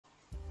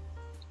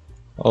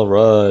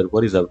Alright,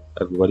 what is up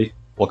everybody?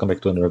 Welcome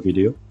back to another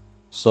video.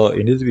 So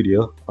in this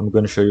video, I'm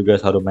going to show you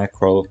guys how to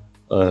macro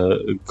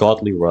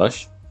Godly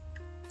Rush.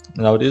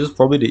 Now this is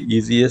probably the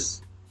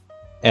easiest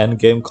end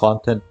game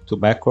content to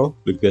macro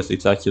because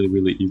it's actually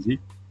really easy.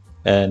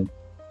 And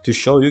to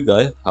show you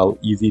guys how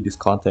easy this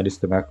content is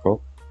to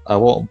macro, I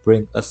won't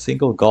bring a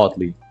single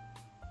Godly.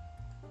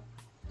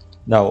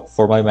 Now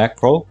for my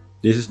macro,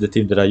 this is the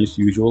team that I use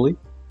usually.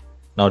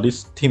 Now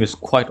this team is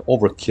quite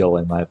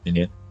overkill in my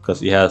opinion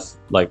because it has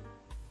like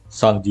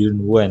Sang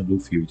Jinwoo and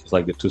Luffy, which is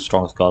like the two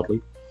strongest godly.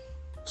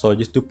 So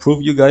just to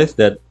prove you guys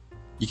that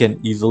you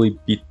can easily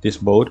beat this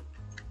mode,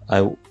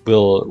 I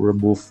will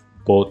remove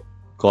both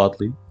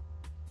godly,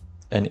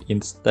 and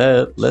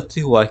instead let's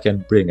see who I can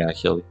bring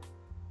actually.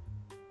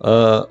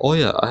 Oh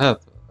yeah, I have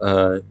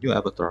a new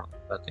avatar,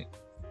 I think.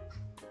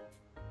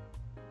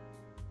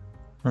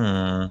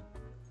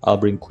 I'll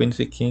bring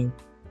Quincy King,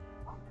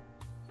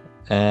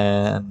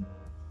 and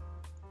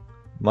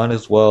might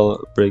as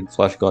well bring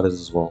Flash Goddess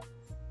as well.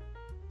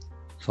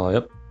 So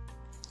yep,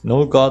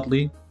 no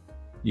godly.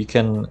 You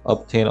can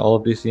obtain all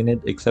of this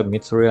unit except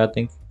Mitsuri, I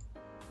think,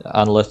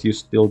 unless you're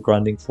still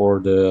grinding for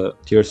the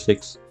tier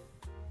 6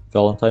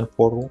 Valentine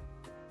portal.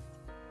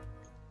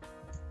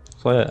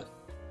 So yeah,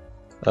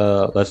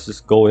 let's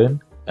just go in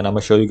and I'm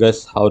gonna show you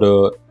guys how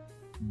to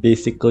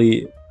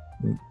basically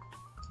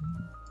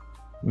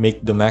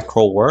make the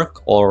macro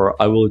work, or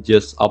I will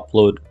just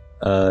upload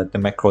the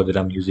macro that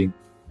I'm using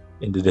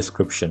in the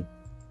description.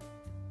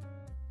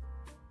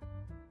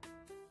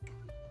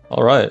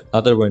 Alright,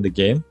 now that we're in the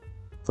game,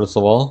 first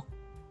of all,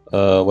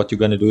 what you're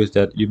gonna do is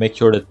that you make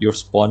sure that you're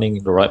spawning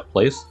in the right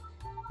place.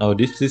 Now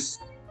this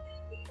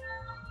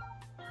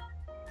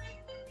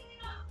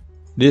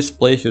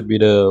place should be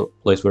the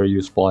place where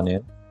you spawn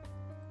in.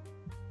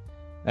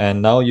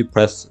 And now you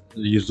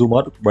zoom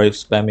out by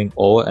spamming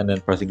O and then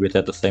pressing grid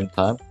at the same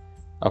time.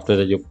 After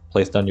that you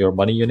place down your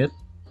money unit.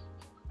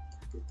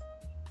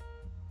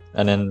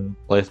 And then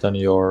place down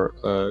your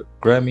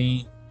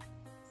Grammy,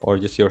 or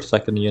just your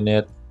second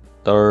unit,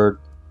 third,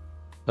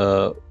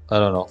 I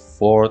don't know,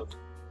 fourth,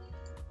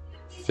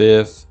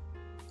 fifth,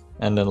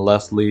 and then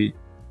lastly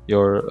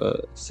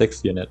your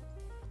sixth unit.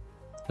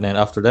 And then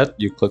after that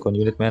you click on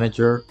unit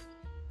manager,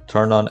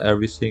 turn on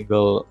every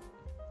single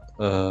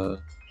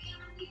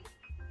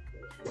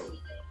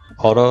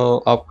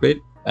auto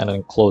upgrade, and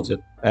then close it.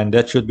 And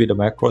that should be the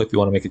macro if you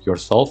want to make it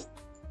yourself.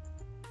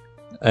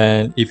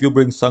 And if you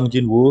bring Sang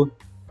Jinwoo,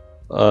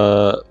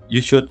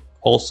 you should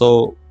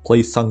also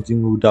place Sang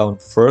Jinwoo down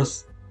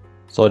first,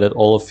 so that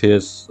all of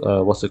his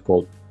what's it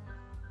called,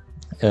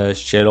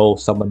 shadow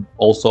summon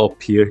also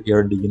appear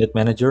here in the unit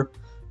manager,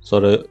 so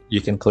that you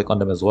can click on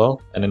them as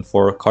well. And then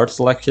for card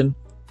selection,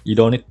 you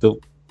don't need to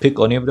pick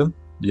any of them,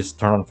 just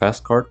turn on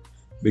fast card,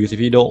 because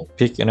if you don't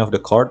pick any of the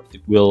card,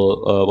 it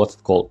will what's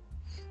it called,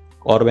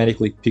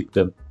 automatically pick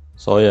them.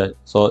 So yeah,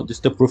 so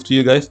just to prove to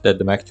you guys that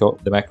the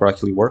macro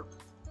actually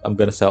worked, I'm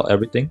gonna sell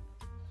everything,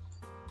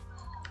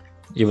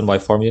 even my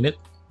farm unit.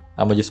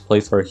 I'm gonna just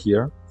place her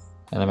here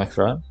and I'm max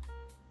around.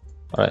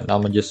 Alright, now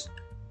I'm gonna just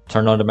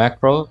turn on the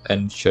macro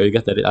and show you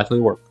guys that it actually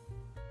worked.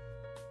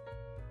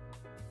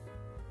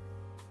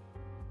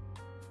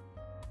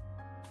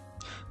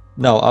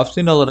 Now, I've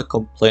seen a lot of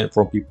complaint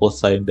from people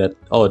saying that,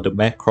 oh, the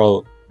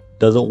macro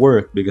doesn't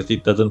work because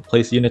it doesn't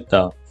place unit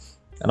down.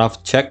 And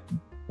I've checked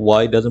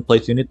why it doesn't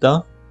place unit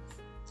down,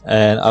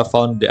 and I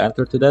found the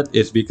answer to that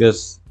is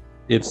because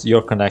it's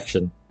your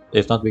connection.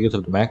 It's not because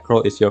of the macro,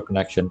 it's your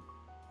connection.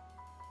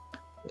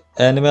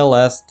 Anime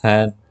Last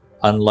Stand,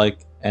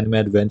 unlike Anime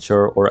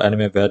Adventure or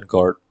Anime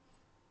Vanguard,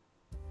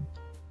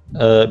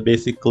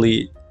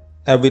 basically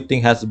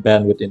everything has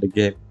bandwidth in the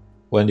game.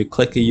 When you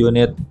click a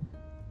unit,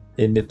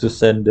 you need to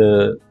send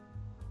the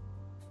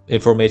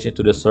information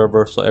to the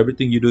server, so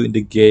everything you do in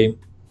the game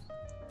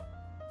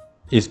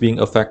is being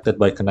affected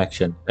by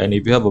connection. And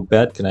if you have a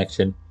bad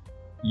connection,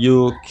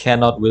 you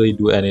cannot really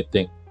do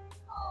anything.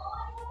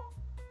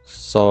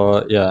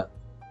 So yeah,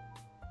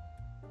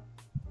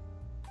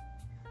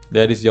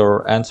 that is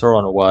your answer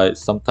on why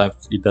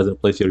sometimes it doesn't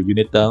place your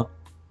unit down.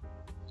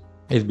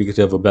 It's because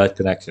you have a bad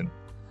connection.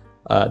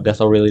 That's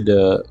not really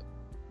the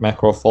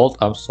macro fault,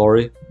 I'm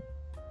sorry.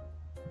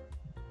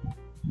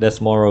 That's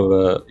more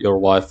of your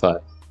Wi-Fi.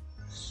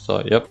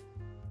 So yep.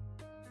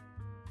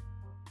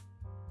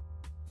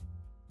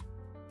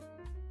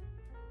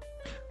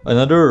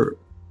 Another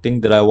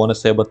thing that I want to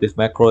say about this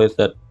macro is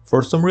that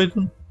for some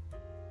reason,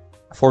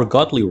 for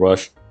Godly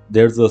Rush,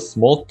 there's a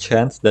small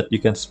chance that you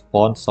can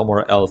spawn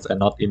somewhere else and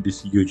not in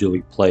this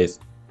usually place.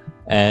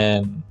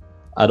 And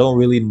I don't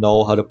really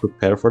know how to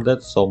prepare for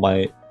that, so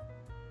my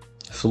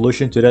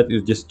solution to that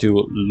is just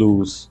to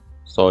lose.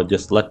 So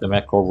just let the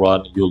macro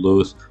run, you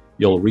lose,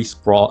 you'll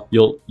respawn,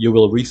 you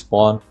will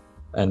respawn,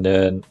 and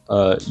then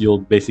you'll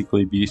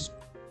basically be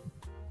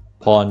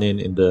spawning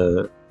in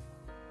the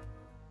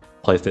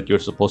place that you're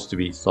supposed to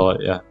be. So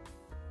yeah.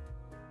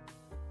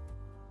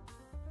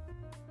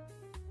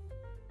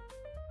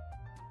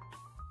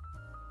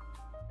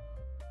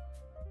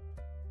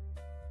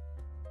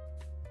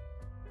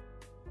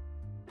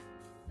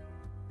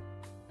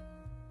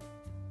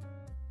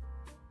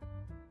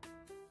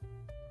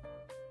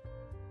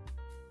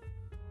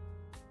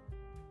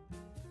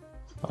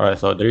 Alright,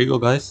 so there you go,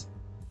 guys.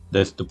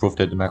 That's the proof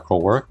that the macro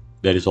work.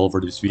 That is all for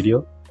this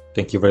video.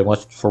 Thank you very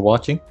much for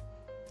watching.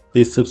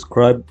 Please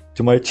subscribe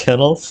to my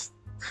channels.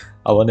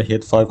 I want to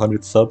hit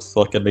 500 subs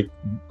so I can make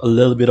a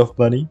little bit of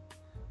money.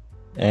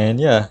 And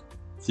yeah,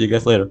 see you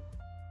guys later.